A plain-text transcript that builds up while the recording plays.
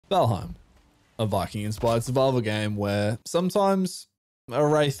Valheim, a Viking-inspired survival game where sometimes a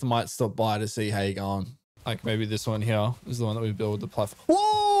wraith might stop by to see how you're going. Like maybe this one here is the one that we build the platform.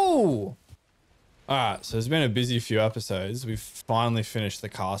 Whoa! All right, so it's been a busy few episodes. We've finally finished the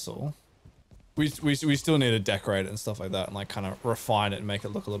castle. We still need to decorate it and stuff like that, and like kind of refine it and make it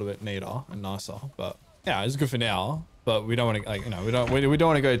look a little bit neater and nicer. But yeah, it's good for now. But we don't want to, like, you know, we don't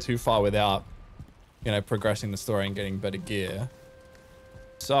want to go too far without, you know, progressing the story and getting better gear.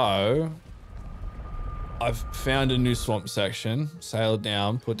 So I've found a new swamp section, sailed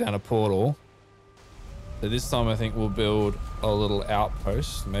down, put down a portal. So this time I think we'll build a little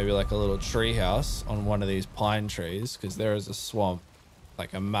outpost, maybe like a little tree house on one of these pine trees, because there is a swamp,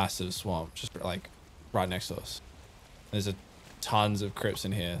 like a massive swamp, just like right next to us. There's tons of crypts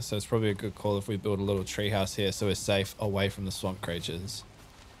in here, so it's probably a good call if we build a little tree house here so we're safe away from the swamp creatures.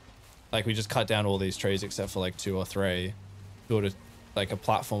 Like we just cut down all these trees except for like 2 or 3, build like a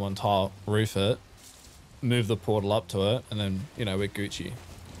platform on top, roof it, move the portal up to it, and then, you know, we're Gucci.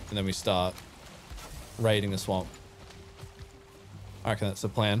 And then we start raiding the swamp. I reckon that's the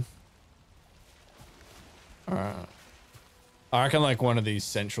plan. All right. I reckon like one of these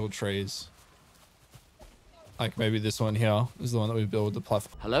central trees. Like maybe this one here is the one that we build the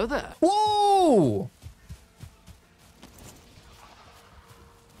platform. Hello there. Whoa!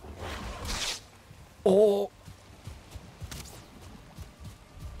 Oh.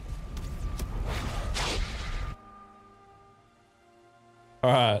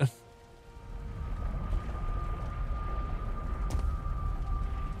 All right.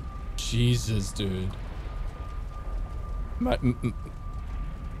 Jesus, dude. Matt,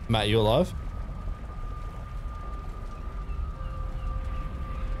 you alive?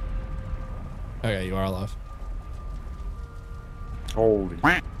 Okay, you are alive. Holy.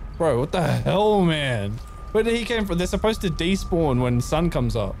 Bro, what the hell, man? Where did he came from? They're supposed to despawn when sun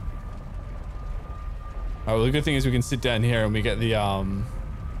comes up. Oh, well, the good thing is we can sit down here and we get the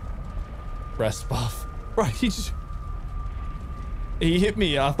rest buff. Right, he hit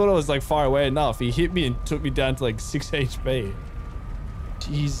me. I thought I was like far away enough. He hit me and took me down to like 6 HP.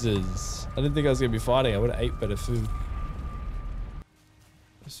 Jesus. I didn't think I was gonna be fighting. I would have ate better food.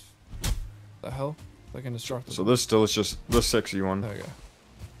 The hell? Like indestructible. So this still is just the sexy one. There we go.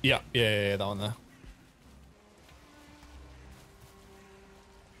 Yeah, that one there.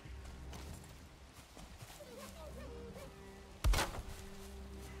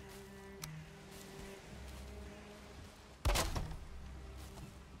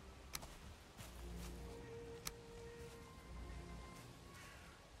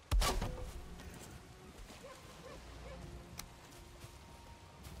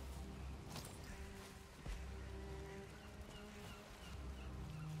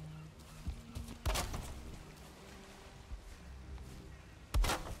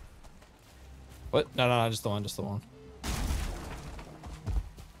 What? No, just the one, just the one.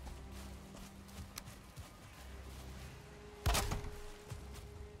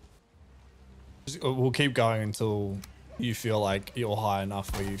 We'll keep going until you feel like you're high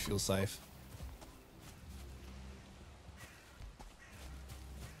enough where you feel safe.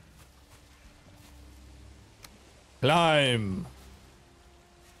 Climb!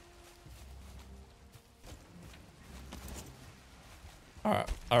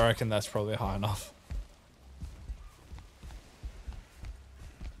 Alright, I reckon that's probably high enough.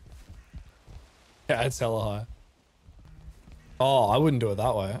 Yeah, it's hella high. Oh, I wouldn't do it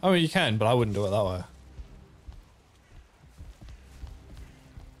that way. I mean, you can, but I wouldn't do it that way.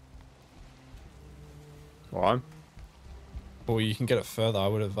 Why? Well, you can get it further. I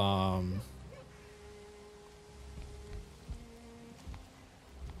would have,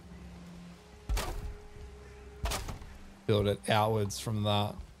 build it outwards from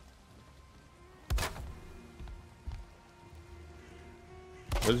that.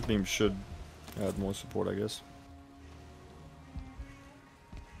 This beam should add more support, I guess.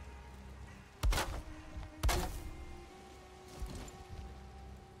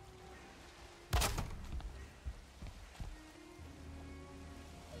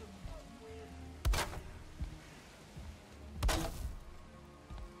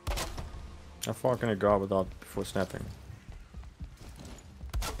 How far can it go without before snapping?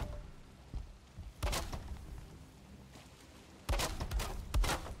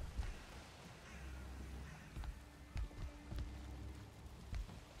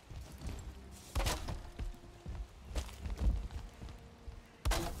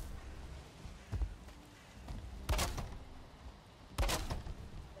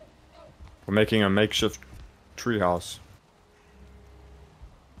 We're making a makeshift treehouse.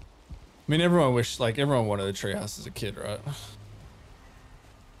 I mean, everyone wanted a treehouse as a kid, right?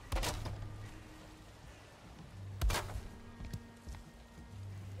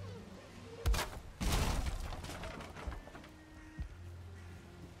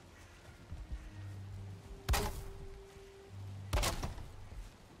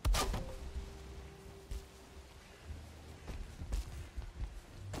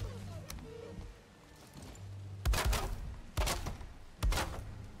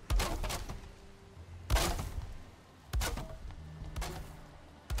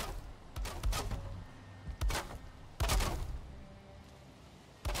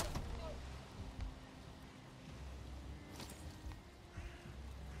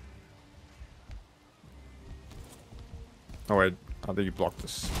 Oh wait, I think you blocked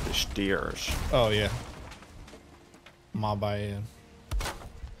this the stairs. Oh yeah. My bad.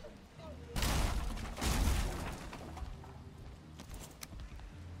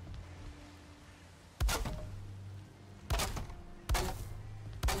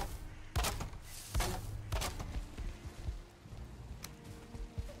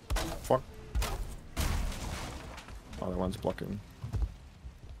 Fuck. Oh, that one's blocking.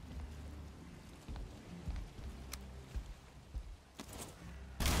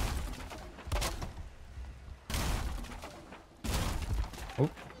 Oh.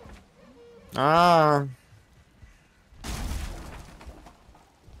 Ah.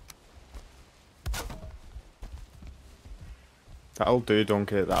 That'll do,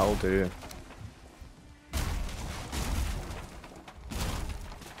 donkey. That'll do.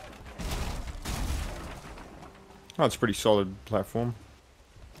 Oh, it's a pretty solid platform.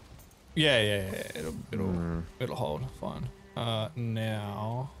 Yeah. It'll hold. Fine.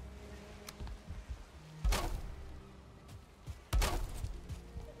 Now.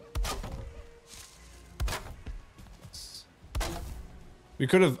 We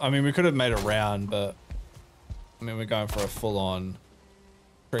could have. I mean, we could have made a round, but I mean, we're going for a full-on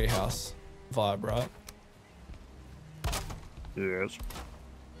treehouse vibe, right? Yes.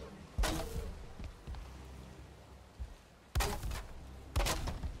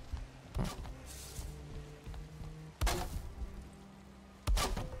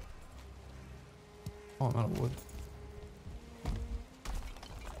 Oh, I'm out of wood.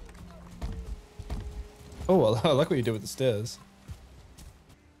 Oh, well, I like what you did with the stairs.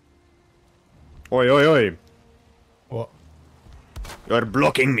 Oi, oi, oi. What? You're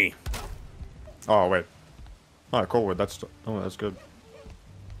blocking me. Oh, wait. Oh, cool. That's good.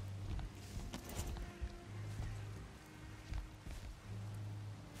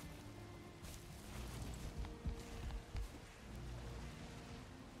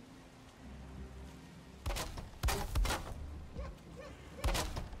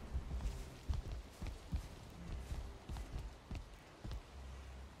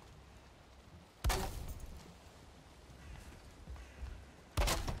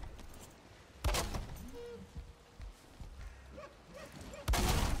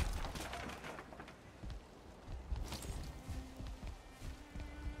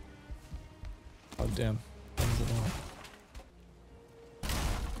 Oh, damn.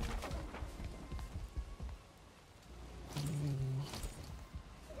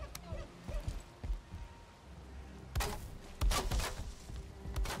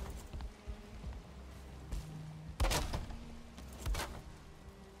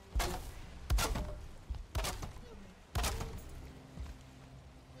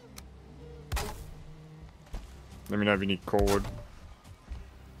 Let me know if you need cord.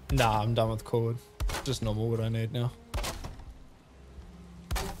 Nah, I'm done with cord. Just normal what I need now.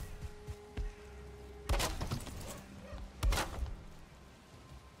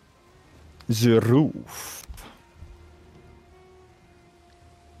 The roof.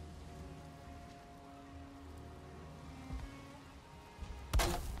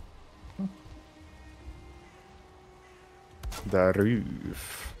 The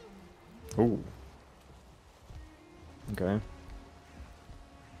roof. Ooh. Okay.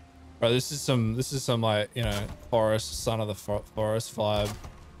 Right, this is some like, you know, forest, son of the forest vibe,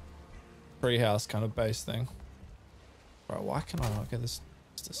 treehouse kind of base thing. Right, why can I not get this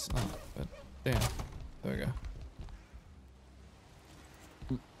to snap? But damn, there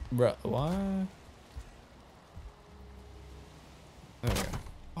we go. Right, why? There we go.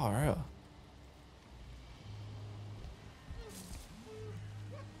 Oh, right.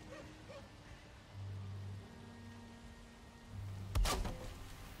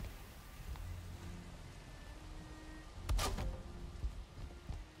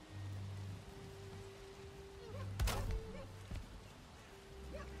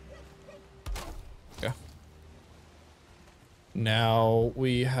 Now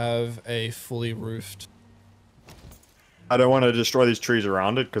we have a fully roofed. I don't want to destroy these trees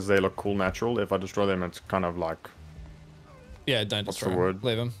around it because they look cool natural. If I destroy them, it's kind of like... Yeah, don't What's destroy the them. word?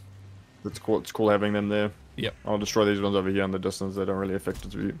 Leave them. It's cool having them there. Yep. I'll destroy these ones over here in the distance. They don't really affect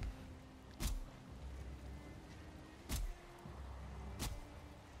its view.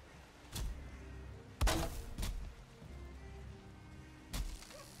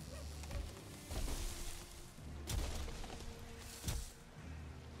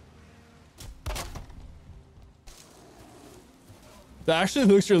 That actually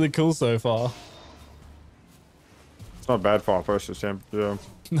looks really cool so far. It's not bad for our first attempt, yeah.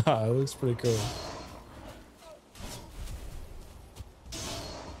 Nah, it looks pretty cool.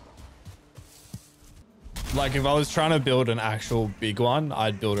 Like if I was trying to build an actual big one,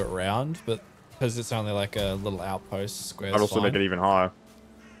 I'd build it round, but because it's only like a little outpost square. I'd also make it even higher.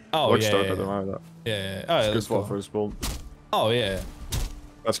 Oh Looks yeah, dope yeah, at the moment. yeah. Oh, It's yeah, good for cool. first build. Oh yeah.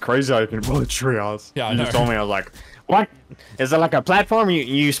 That's crazy how you can build a treehouse. Yeah, I you know. just told me, I was like, what? Is it like a platform?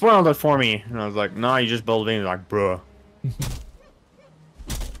 You spoiled it for me. And I was like, no, you just build it in. Like, bruh.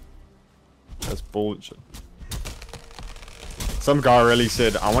 That's bullshit. Some guy really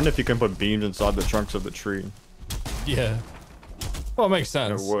said, I wonder if you can put beams inside the trunks of the tree. Yeah. Well, it makes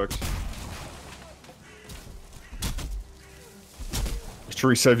And sense. it works. The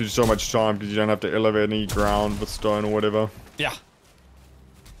tree saves you so much time because you don't have to elevate any ground with stone or whatever. Yeah.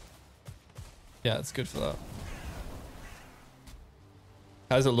 Yeah, it's good for that.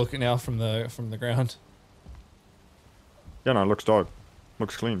 How's it looking now from the ground? Yeah, no, it looks dope.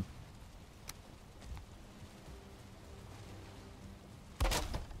 Looks clean.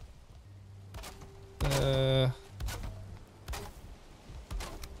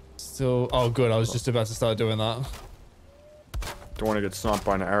 Still. Oh, good. I was just about to start doing that. Don't want to get sniped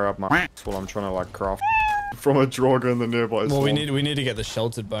by an arrow up my ass while I'm trying to like craft from a drawer in the nearby. Well, swamp. we need to get the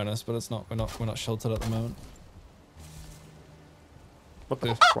sheltered bonus, but it's not. We're not sheltered at the moment. What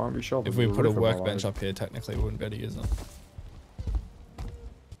the If- f? Why aren't we sheltered? If we There's put a roof on my workbench life. up here, technically we wouldn't be able to use it.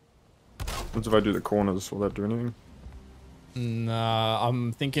 What if I do the corners? Will that do anything? Nah,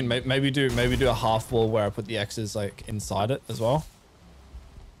 I'm thinking maybe do a half wall where I put the X's like inside it as well.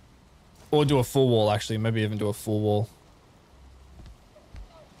 Or do a full wall actually. Maybe even do a full wall.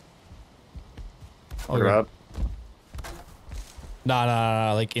 Look at that.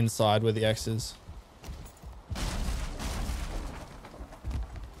 Nah, like inside where the X is. I'm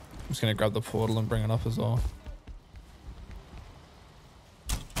just gonna grab the portal and bring it up as well.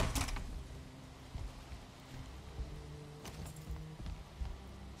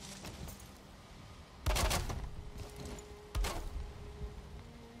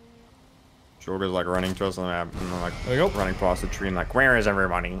 Jorga's like running to us on the map and I'm like There we go. running past the tree and like, where is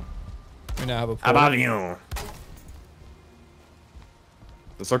everybody? We now have a portal. Above you.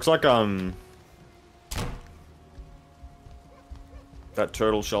 This looks like that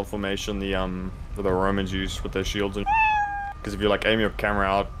turtle shell formation that the Romans used with their shields and because if you like aim your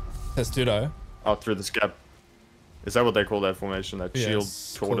camera Testudo. out through this gap, is that what they call that formation? That Yeah, shield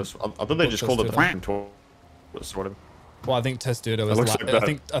it's tortoise? called- I thought they called just called it the testudo. fucking tortoise, whatever. Well, I think Testudo It is looks Latin. like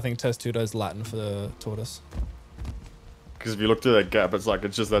that. I think Testudo is Latin for the tortoise. Because if you look through that gap, it's like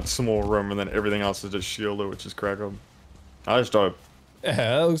it's just that small room, and then everything else is just shielded, which is crack up. That's dope. Yeah,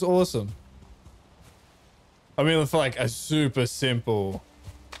 that looks awesome. I mean, for like a super simple,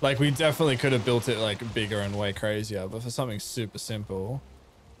 like we definitely could have built it like bigger and way crazier, but for something super simple,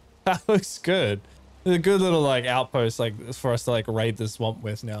 that looks good. It's a good little like outpost, like for us to like raid the swamp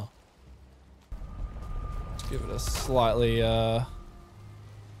with now. Let's give it a slightly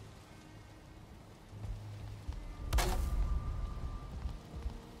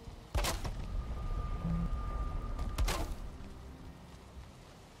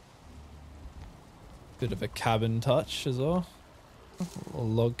bit of a cabin touch as well. A little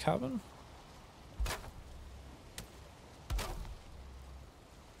log cabin.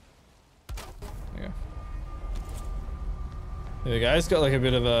 There we go. It's got like a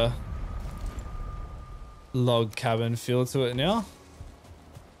bit of a log cabin feel to it now.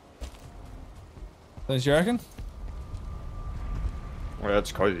 Don't you reckon? Well,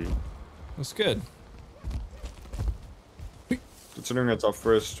 that's cozy. Looks good. Considering it's our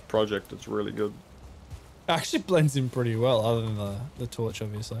first project, it's really good. Actually blends in pretty well, other than the torch,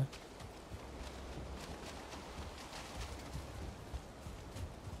 obviously.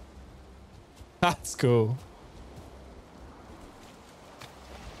 That's cool.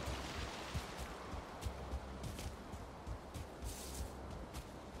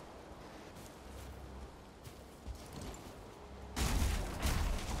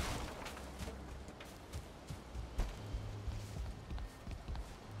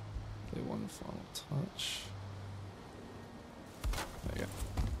 One final touch. There you go.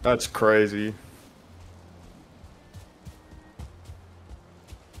 That's crazy.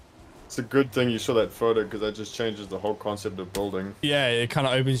 It's a good thing you saw that photo because that just changes the whole concept of building. Yeah, it kind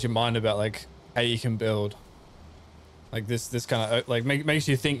of opens your mind about like how you can build. Like this kind of like makes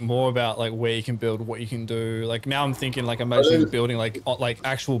you think more about like where you can build, what you can do. Like now I'm thinking like imagining building like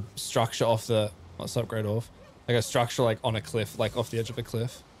actual structure off the let's upgrade off like a structure like on a cliff, like off the edge of a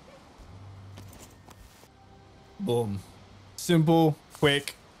cliff. Boom. Simple,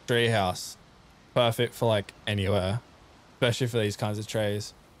 quick treehouse. Perfect for like anywhere, especially for these kinds of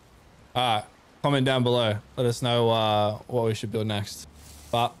trees. Alright, comment down below. Let us know what we should build next.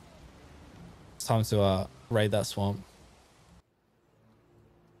 But it's time to Raid that swamp.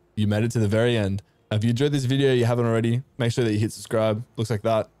 You made it to the very end. If you enjoyed this video, you haven't already, make sure that you hit subscribe. Looks like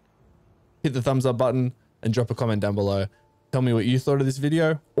that. Hit the thumbs up button and drop a comment down below. Tell me what you thought of this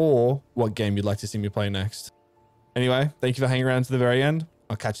video or what game you'd like to see me play next. Anyway, thank you for hanging around to the very end.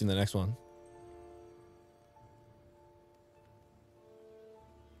 I'll catch you in the next one.